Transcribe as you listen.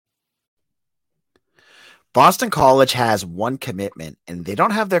Boston College has one commitment, and they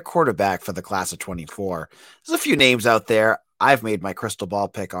don't have their quarterback for the class of 24. There's a few names out there. I've made my crystal ball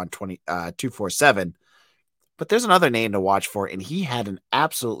pick on 247, but there's another name to watch for, and he had an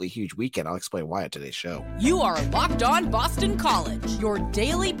absolutely huge weekend. I'll explain why on today's show. You are Locked On Boston College, your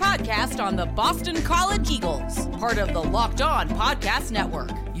daily podcast on the Boston College Eagles, part of the Locked On Podcast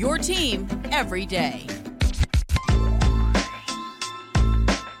Network, your team every day.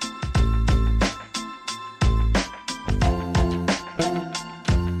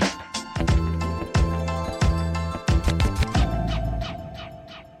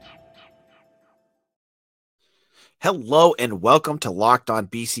 Hello and welcome to Locked On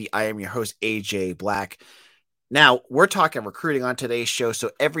BC. I am your host, AJ Black. Now, we're talking recruiting on today's show, so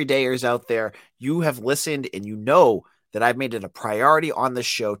everydayers out there, you have listened and you know that I've made it a priority on this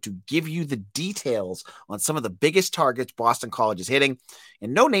show to give you the details on some of the biggest targets Boston College is hitting,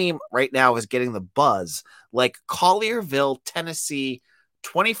 and no name right now is getting the buzz like Collierville, Tennessee,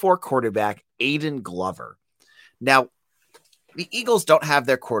 24 quarterback Aidan Glover. Now, the Eagles don't have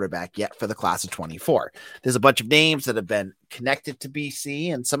their quarterback yet for the class of 24. There's a bunch of names that have been connected to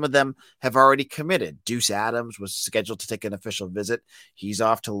BC, and some of them have already committed. Deuce Adams was scheduled to take an official visit. He's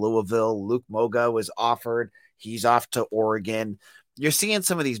off to Louisville. Luke Moga was offered. He's off to Oregon. You're seeing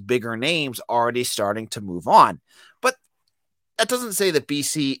some of these bigger names already starting to move on. But that doesn't say that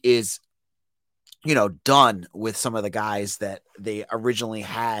BC is, done with some of the guys that they originally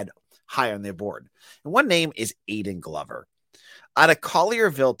had high on their board. And one name is Aidan Glover. Out of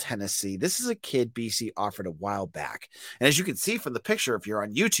Collierville, Tennessee, this is a kid BC offered a while back. And as you can see from the picture, if you're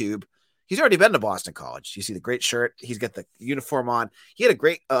on YouTube, he's already been to Boston College. You see the great shirt. He's got the uniform on. He had a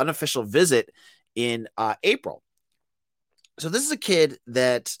great unofficial visit in April. So this is a kid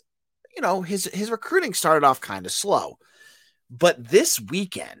that, his recruiting started off kind of slow. But this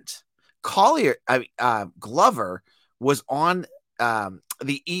weekend, Glover was on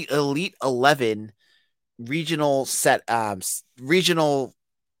the Elite 11 regional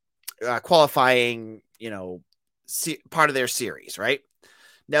qualifying, part of their series, right?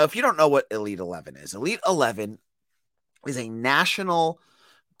 Now, if you don't know what Elite 11 is a national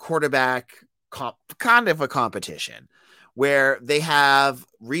quarterback kind of a competition where they have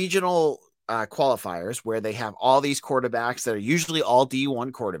regional qualifiers where they have all these quarterbacks that are usually all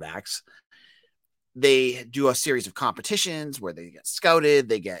D1 quarterbacks. They do a series of competitions where they get scouted,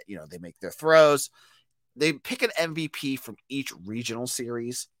 they make their throws. They pick an MVP from each regional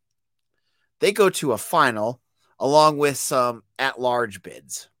series. They go to a final along with some at-large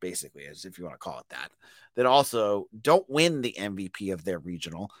bids, basically, as if you want to call it that also don't win the MVP of their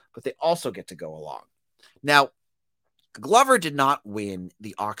regional, but they also get to go along. Now, Glover did not win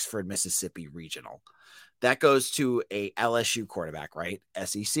the Oxford, Mississippi regional. That goes to a LSU quarterback, right?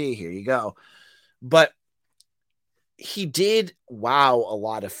 SEC, here you go. But he did wow a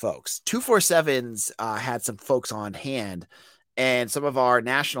lot of folks. 247's had some folks on hand, and some of our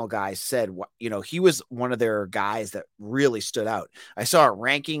national guys said, he was one of their guys that really stood out. I saw a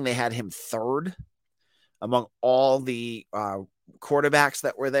ranking. They had him third among all the quarterbacks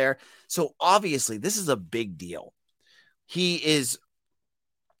that were there. So obviously this is a big deal. He is,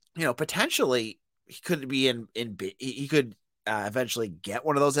 potentially he could be he could eventually get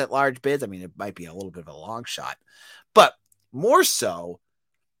one of those at large bids. I mean, it might be a little bit of a long shot. But more so,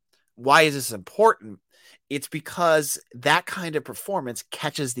 why is this important? It's because that kind of performance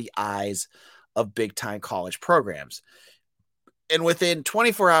catches the eyes of big-time college programs. And within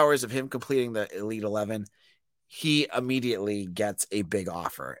 24 hours of him completing the Elite 11, he immediately gets a big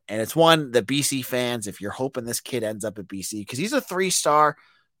offer. And it's one that BC fans, if you're hoping this kid ends up at BC, because he's a 3-star,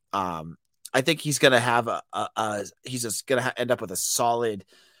 I think he's going to have he's just going to end up with a solid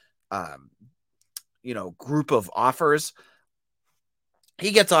group of offers.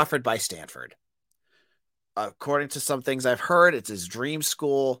 He gets offered by Stanford. According to some things I've heard, it's his dream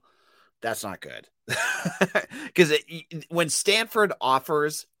school. That's not good. Because when Stanford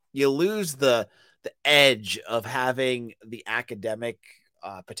offers, you lose the edge of having the academic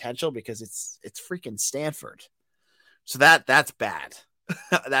potential because it's freaking Stanford. So that's bad.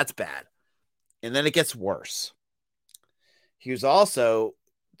 That's bad. And then it gets worse. He was also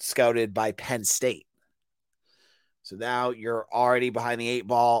scouted by Penn State. So now you're already behind the 8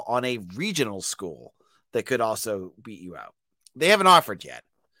 ball on a regional school that could also beat you out. They haven't offered yet.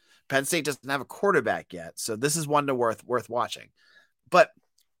 Penn State doesn't have a quarterback yet, so this is one worth watching. But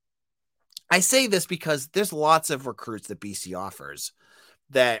I say this because there's lots of recruits that BC offers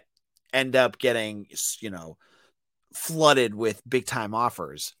that end up getting, flooded with big-time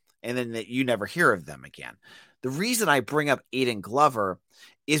offers, and then that you never hear of them again. The reason I bring up Aidan Glover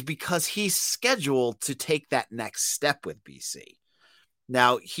is because he's scheduled to take that next step with BC.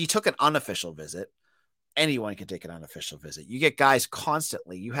 Now, he took an unofficial visit. Anyone can take an unofficial visit. You get guys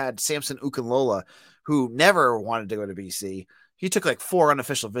constantly. You had Samson Ukunlola, who never wanted to go to BC. He took like 4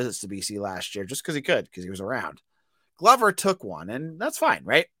 unofficial visits to BC last year just because he could, because he was around. Glover took one, and that's fine,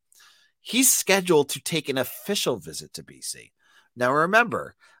 right? He's scheduled to take an official visit to BC. Now,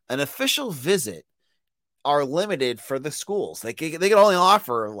 remember, an official visit are limited for the schools. They can only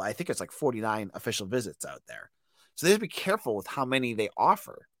offer, I think it's like 49 official visits out there. So they have to be careful with how many they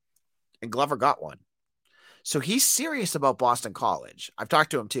offer. And Glover got one. So he's serious about Boston College. I've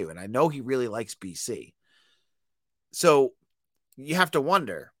talked to him too, and I know he really likes BC. So you have to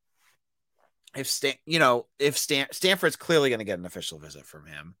wonder if Stanford's clearly going to get an official visit from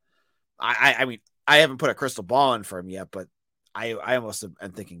him. I mean, I haven't put a crystal ball in for him yet, but I almost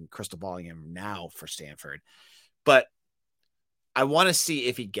am thinking crystal balling him now for Stanford. But I want to see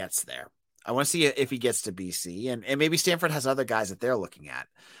if he gets there. I want to see if he gets to BC, and maybe Stanford has other guys that they're looking at.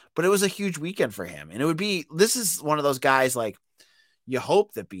 But it was a huge weekend for him. And this is one of those guys like you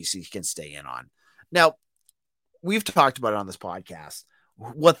hope that BC can stay in on. Now, we've talked about it on this podcast,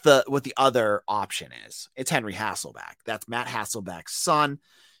 what the other option is. It's Henry Hasselbeck. That's Matt Hasselbeck's son.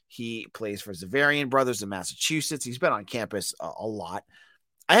 He plays for Zavarian Brothers in Massachusetts. He's been on campus a lot.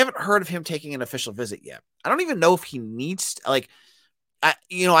 I haven't heard of him taking an official visit yet. I don't even know if he needs to, like,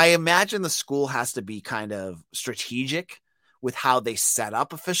 I imagine the school has to be kind of strategic with how they set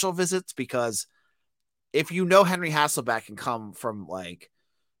up official visits, because if Henry Hasselbeck can come from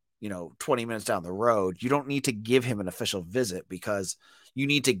 20 minutes down the road, you don't need to give him an official visit, because you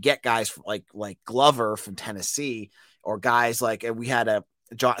need to get guys like Glover from Tennessee, or guys like, and we had a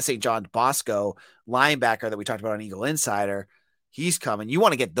St. John Bosco linebacker that we talked about on Eagle Insider. He's coming. You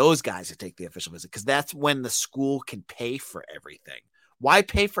want to get those guys to take the official visit, because that's when the school can pay for everything. Why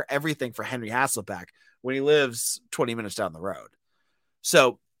pay for everything for Henry Hasselbeck when he lives 20 minutes down the road?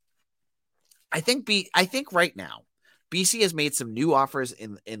 So I think right now BC has made some new offers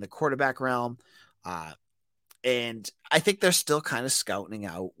in the quarterback realm. And I think they're still kind of scouting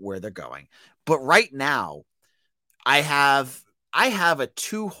out where they're going. But right now I have a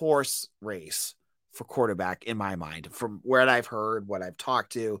 2-horse race for quarterback in my mind, from where I've heard, what I've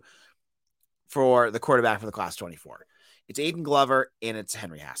talked to, for the quarterback for the class 24. It's Aidan Glover and it's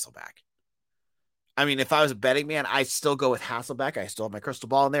Henry Hasselbeck. I mean, if I was a betting man, I'd still go with Hasselbeck. I still have my crystal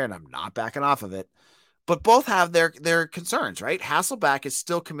ball in there, and I'm not backing off of it. But both have their concerns, right? Hasselbeck is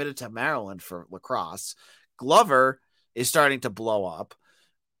still committed to Maryland for lacrosse. Glover is starting to blow up.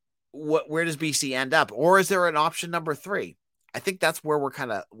 Where does BC end up? Or is there an option number 3? I think that's where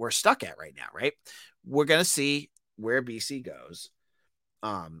we're stuck at right now, right? We're going to see where BC goes.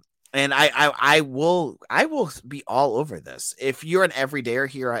 And I will be all over this. If you're an everydayer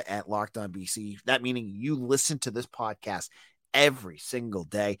here at Locked On BC, that meaning you listen to this podcast every single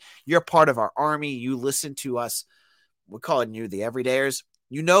day. You're part of our army. You listen to us. We're calling you the everydayers.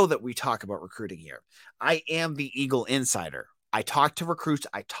 You know that we talk about recruiting here. I am the Eagle Insider. I talk to recruits.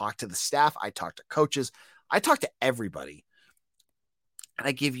 I talk to the staff. I talk to coaches. I talk to everybody. And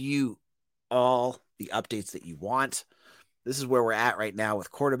I give you all the updates that you want. This is where we're at right now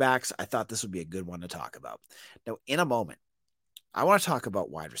with quarterbacks. I thought this would be a good one to talk about. Now, in a moment, I want to talk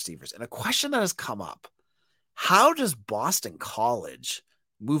about wide receivers. And a question that has come up: how does Boston College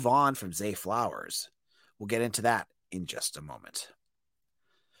move on from Zay Flowers? We'll get into that in just a moment.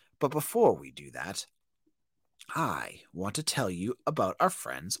 But before we do that, I want to tell you about our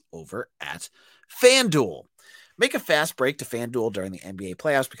friends over at FanDuel. Make a fast break to FanDuel during the NBA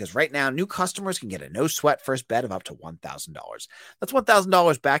playoffs, because right now new customers can get a no-sweat first bet of up to $1,000. That's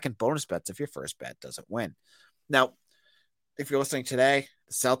 $1,000 back in bonus bets if your first bet doesn't win. Now, if you're listening today,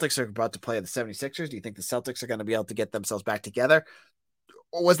 the Celtics are about to play the 76ers. Do you think the Celtics are going to be able to get themselves back together?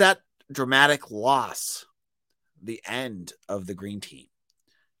 Or was that dramatic loss the end of the green team?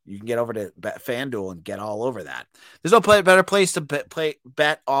 You can get over to FanDuel and get all over that. There's no better place to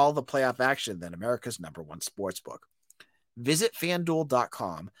bet all the playoff action than America's #1 sportsbook. Visit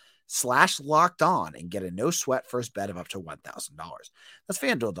FanDuel.com/LockedOn and get a no-sweat first bet of up to $1,000. That's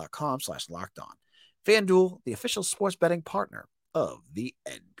FanDuel.com/LockedOn. FanDuel, the official sports betting partner of the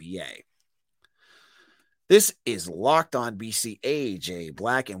NBA. This is Locked On BC, AJ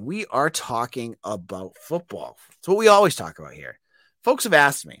Black, and we are talking about football. It's what we always talk about here. Folks have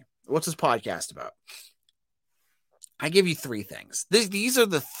asked me, what's this podcast about? I give you 3 things. These are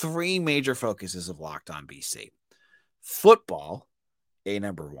the 3 major focuses of Locked On BC. Football,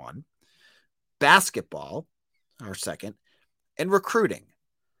 number 1. Basketball, our second. And recruiting.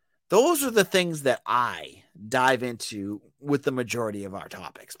 Those are the things that I dive into with the majority of our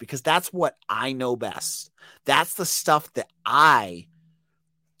topics, because that's what I know best. That's the stuff that I,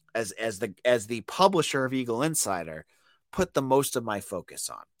 as the publisher of Eagle Insider, put the most of my focus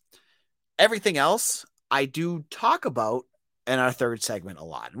on. Everything else I do talk about in our third segment a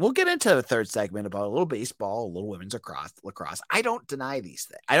lot. And we'll get into the third segment about a little baseball, a little women's lacrosse. I don't deny these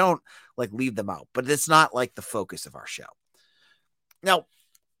things. I don't like leave them out, but it's not like the focus of our show. Now,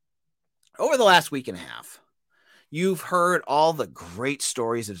 over the last week and a half, you've heard all the great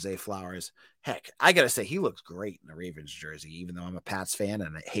stories of Zay Flowers. Heck, I got to say, he looks great in the Ravens jersey, even though I'm a Pats fan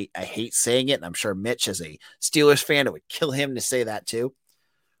and I hate saying it. And I'm sure Mitch, as a Steelers fan, it would kill him to say that too.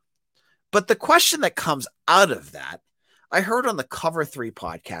 But the question that comes out of that, I heard on the Cover 3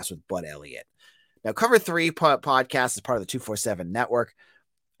 podcast with Bud Elliott. Now, Cover 3 podcast is part of the 247 network.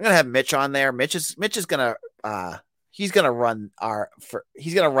 I'm going to have Mitch on there. Mitch is going to, he's going to run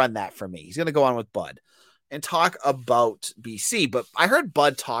that for me. He's going to go on with Bud and talk about BC. But I heard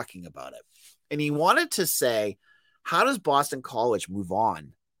Bud talking about it, and he wanted to say, how does Boston College move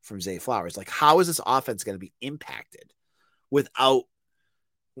on from Zay Flowers? Like, how is this offense going to be impacted without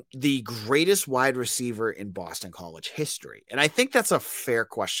the greatest wide receiver in Boston College history? And I think that's a fair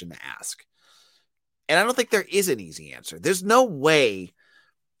question to ask. And I don't think there is an easy answer. There's no way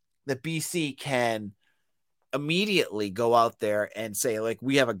that BC can immediately go out there and say, like,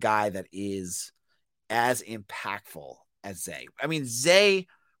 we have a guy that is as impactful as Zay. I mean, Zay,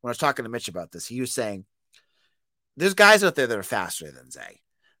 when I was talking to Mitch about this, he was saying there's guys out there that are faster than Zay,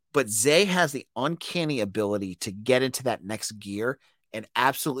 but Zay has the uncanny ability to get into that next gear and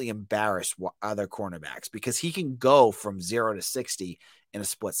absolutely embarrass other cornerbacks, because he can go from 0 to 60 in a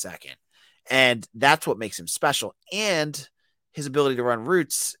split second. And that's what makes him special. And his ability to run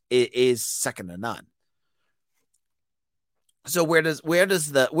routes is second to none. So where does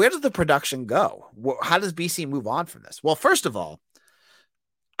the production go? How does BC move on from this? Well, first of all,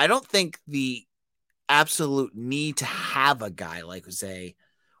 I don't think the absolute need to have a guy like Zay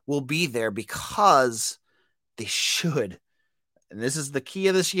will be there, because they should, and this is the key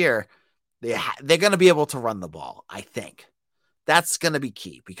of this year, they're going to be able to run the ball. I think that's going to be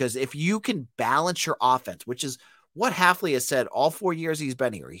key, because if you can balance your offense, which is what Hafley has said all 4 years he's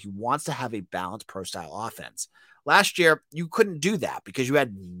been here, he wants to have a balanced pro-style offense. Last year, you couldn't do that because you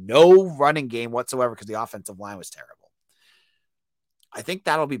had no running game whatsoever because the offensive line was terrible. I think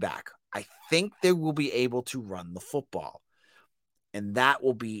that'll be back. I think they will be able to run the football, and that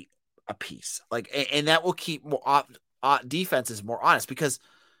will be a piece. And that will keep more defenses more honest, because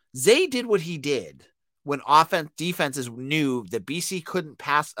Zay did what he did when defenses knew that BC couldn't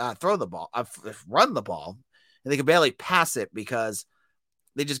run the ball, and they could barely pass it because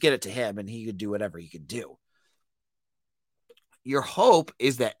they just get it to him and he could do whatever he could do. Your hope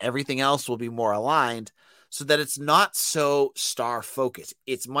is that everything else will be more aligned so that it's not so star focused.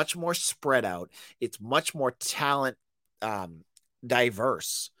 It's much more spread out. It's much more talent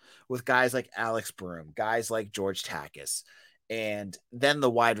diverse, with guys like Alex Broom, guys like George Takis, and then the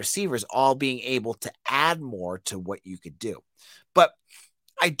wide receivers all being able to add more to what you could do. But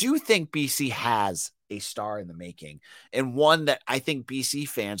I do think BC has a star in the making, and one that I think BC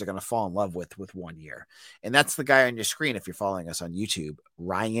fans are going to fall in love with 1 year. And that's the guy on your screen if you're following us on YouTube,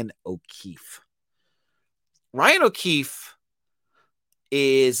 Ryan O'Keefe. Ryan O'Keefe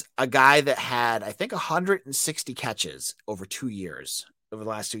is a guy that had, I think, 160 catches over the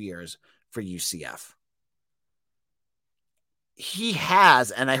last 2 years for UCF. He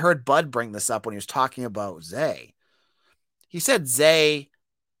has, and I heard Bud bring this up when he was talking about Zay. He said Zay,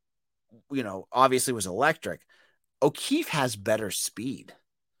 obviously was electric. O'Keefe has better speed.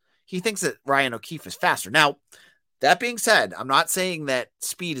 He thinks that Ryan O'Keefe is faster. Now, that being said, I'm not saying that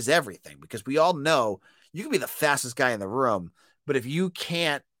speed is everything, because we all know you can be the fastest guy in the room, but if you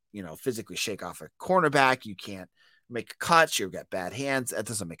can't, physically shake off a cornerback, you can't make cuts, you've got bad hands, that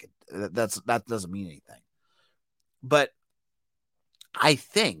doesn't mean anything. But I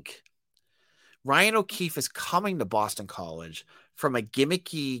think Ryan O'Keefe is coming to Boston College from a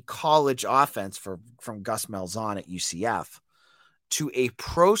gimmicky college offense from Gus Malzahn at UCF to a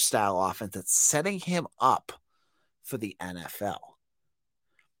pro-style offense that's setting him up for the NFL.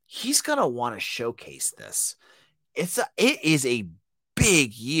 He's going to want to showcase this. It is a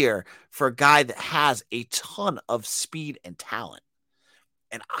big year for a guy that has a ton of speed and talent.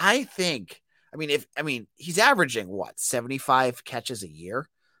 And I think, he's averaging 75 catches a year.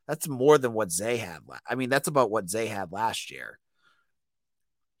 That's more than what Zay had. That's about what Zay had last year.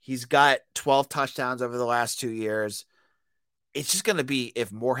 He's got 12 touchdowns over the last 2 years. It's just going to be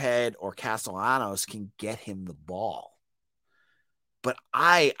if Moorhead or Castellanos can get him the ball. But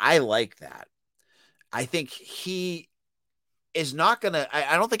I like that. I think he is not going to,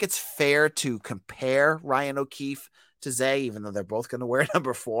 I don't think it's fair to compare Ryan O'Keefe to Zay, even though they're both going to wear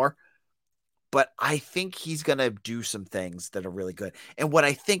number 4. But I think he's going to do some things that are really good. And what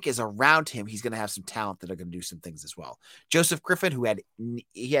I think is around him, he's going to have some talent that are going to do some things as well. Joseph Griffin, who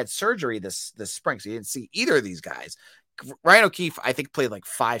had surgery this spring, so he didn't see either of these guys. Ryan O'Keefe, I think, played like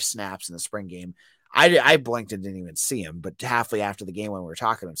 5 snaps in the spring game. I blinked and didn't even see him, but halfway after the game when we were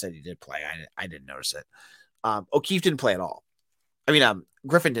talking to him, said he did play. I didn't notice it. O'Keefe didn't play at all. I mean,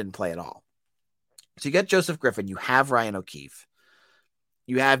 Griffin didn't play at all. So you get Joseph Griffin, you have Ryan O'Keefe.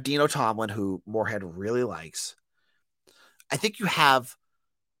 You have Dino Tomlin, who Moorhead really likes. I think you have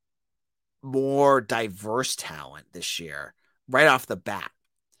more diverse talent this year right off the bat,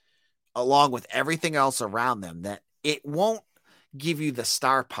 along with everything else around them, that it won't give you the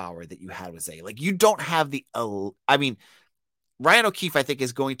star power that you had with Zay. Like, you don't have the, I mean, Ryan O'Keefe, I think,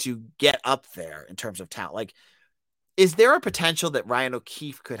 is going to get up there in terms of talent. Like, is there a potential that Ryan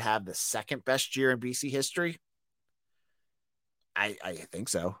O'Keefe could have the second best year in BC history? I think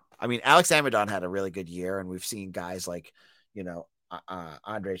so. I mean, Alex Amadon had a really good year, and we've seen guys like,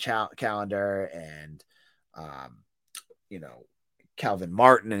 Andre Callender and, Calvin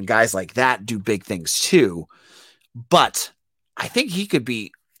Martin and guys like that do big things too. But I think he could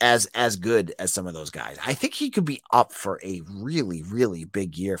be as good as some of those guys. I think he could be up for a really, really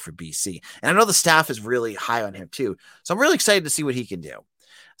big year for BC. And I know the staff is really high on him too. So I'm really excited to see what he can do.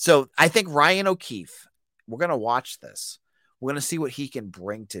 So I think Ryan O'Keefe, we're going to watch this. We're going to see what he can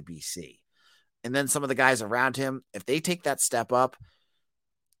bring to BC. And then some of the guys around him, if they take that step up,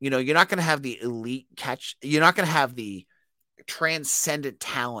 you're not going to have the elite catch. You're not going to have the transcendent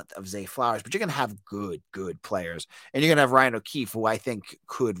talent of Zay Flowers, but you're going to have good players. And you're going to have Ryan O'Keefe, who I think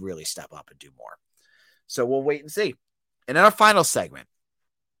could really step up and do more. So we'll wait and see. And in our final segment,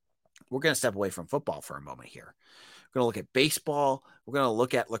 we're going to step away from football for a moment here. We're going to look at baseball. We're going to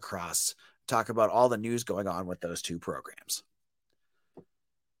look at lacrosse, talk about all the news going on with those two programs.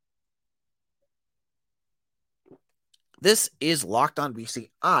 This is Locked On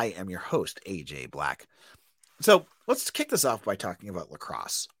BC. I am your host, AJ Black. So let's kick this off by talking about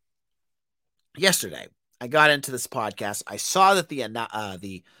lacrosse. Yesterday, I got into this podcast. I saw that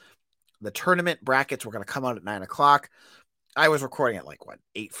the tournament brackets were going to come out at 9:00. I was recording at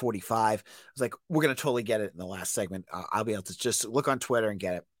 8:45. I was like, we're going to totally get it in the last segment. I'll be able to just look on Twitter and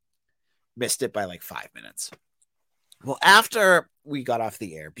get it. Missed it by 5 minutes. Well, after we got off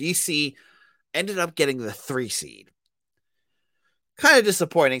the air, BC ended up getting the 3 seed. Kind of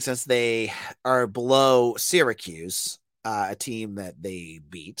disappointing since they are below Syracuse, a team that they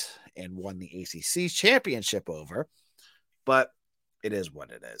beat and won the ACC championship over. But it is what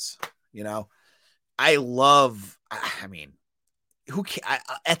it is. At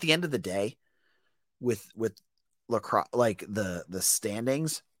the end of the day, with lacrosse, the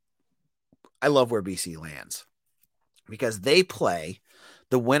standings, I love where BC lands because they play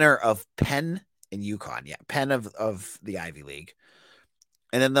the winner of Penn and UConn. Yeah, Penn of the Ivy League.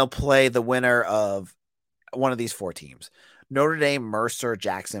 And then they'll play the winner of one of these 4 teams: Notre Dame, Mercer,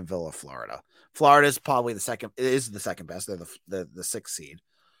 Jacksonville, or Florida. Florida is probably the second best. They're the 6th seed.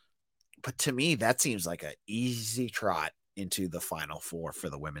 But to me, that seems like an easy trot into the Final 4 for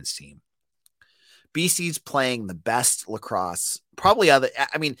the women's team. BC's playing the best lacrosse,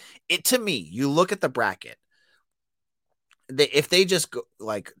 to me, you look at the bracket, if they just go,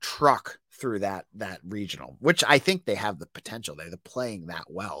 truck through that regional, which I think they have the potential, they're playing that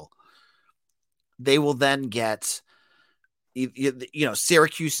well, they will then get,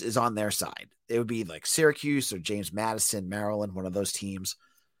 Syracuse is on their side. It would be like Syracuse or James Madison, Maryland, one of those teams.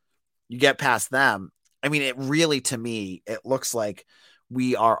 You get past them. I mean, it really, to me, it looks like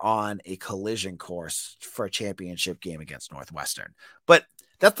we are on a collision course for a championship game against Northwestern. But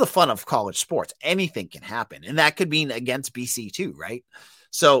that's the fun of college sports. Anything can happen. And that could mean against BC too, right?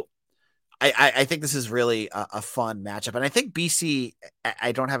 So I think this is really a fun matchup. And I think BC,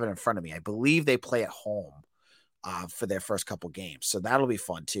 I don't have it in front of me. I believe they play at home for their first couple games. So that'll be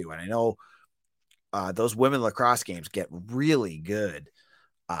fun too. And I know those women lacrosse games get really good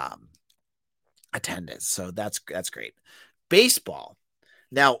attendance. So that's great. Baseball.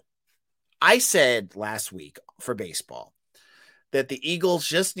 Now, I said last week for baseball that the Eagles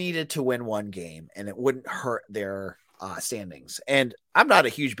just needed to win one game and it wouldn't hurt their standings. And I'm not a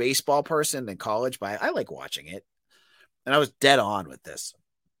huge baseball person in college, but I like watching it. And I was dead on with this.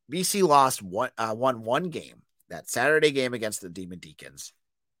 BC won one game, that Saturday game against the Demon Deacons,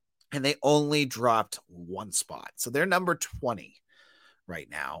 and they only dropped 1 spot. So they're number 20 right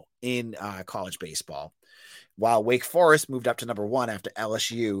now in college baseball, while Wake Forest moved up to number 1 after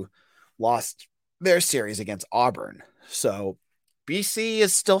LSU lost their series against Auburn. So BC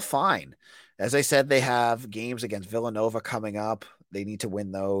is still fine. As I said, they have games against Villanova coming up. They need to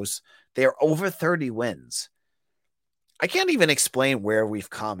win those. They're over 30 wins. I can't even explain where we've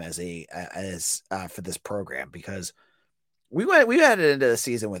come as for this program, because we had it into the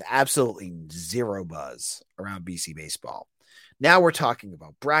season with absolutely zero buzz around BC baseball. Now we're talking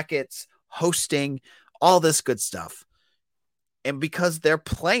about brackets, hosting, all this good stuff. And because they're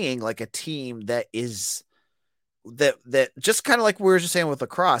playing like a team that is that just kind of like we were just saying with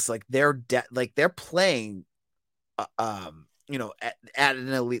lacrosse, like they're playing at an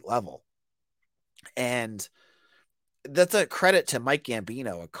elite level. And that's a credit to Mike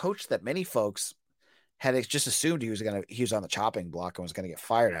Gambino, a coach that many folks had just assumed he was on the chopping block and was going to get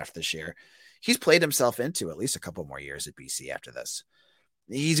fired after this year. He's played himself into at least a couple more years at BC after this.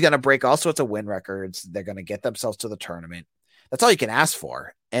 He's going to break all sorts of win records. They're going to get themselves to the tournament. That's all you can ask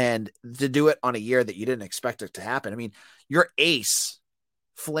for. And to do it on a year that you didn't expect it to happen. I mean, your ace,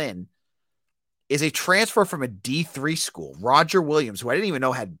 Flynn, is a transfer from a D3 school, Roger Williams, who I didn't even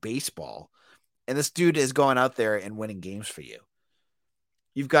know had baseball. And this dude is going out there and winning games for you.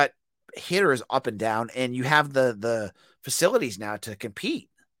 You've got hitters up and down, and you have the facilities now to compete.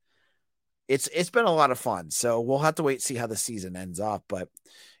 It's been a lot of fun. So we'll have to wait and see how the season ends up. But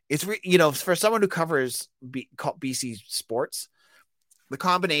it's, for someone who covers BC sports, the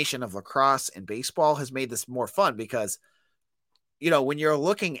combination of lacrosse and baseball has made this more fun because, when you're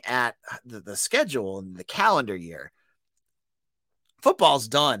looking at the schedule and the calendar year, football's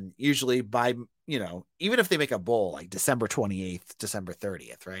done usually by, even if they make a bowl like December 28th, December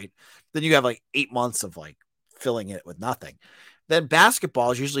 30th, right? Then you have like 8 months of like filling it with nothing. Then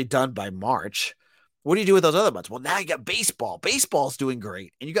basketball is usually done by March. What do you do with those other months? Well, now you got baseball. Baseball's doing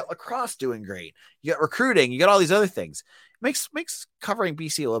great. And you got lacrosse doing great. You got recruiting. You got all these other things. It makes covering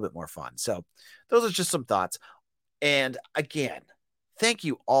BC a little bit more fun. So those are just some thoughts. And again, thank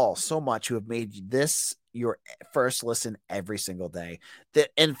you all so much who have made this your first listen every single day.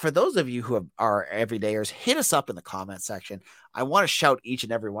 And for those of you who are everydayers, hit us up in the comment section. I want to shout each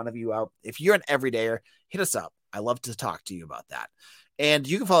and every one of you out. If you're an everydayer, hit us up. I love to talk to you about that. And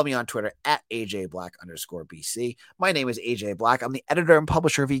you can follow me on Twitter at AJBlack_BC. My name is AJ Black. I'm the editor and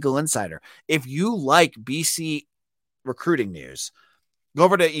publisher of Eagle Insider. If you like BC recruiting news, go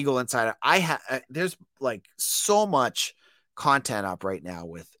over to Eagle Insider. There's like so much content up right now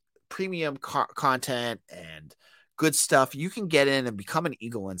with premium content and good stuff. You can get in and become an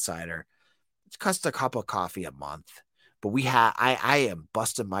Eagle Insider. It costs a cup of coffee a month, but I am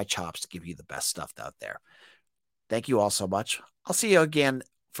busting my chops to give you the best stuff out there. Thank you all so much. I'll see you again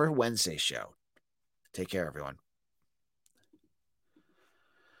for Wednesday's show. Take care, everyone.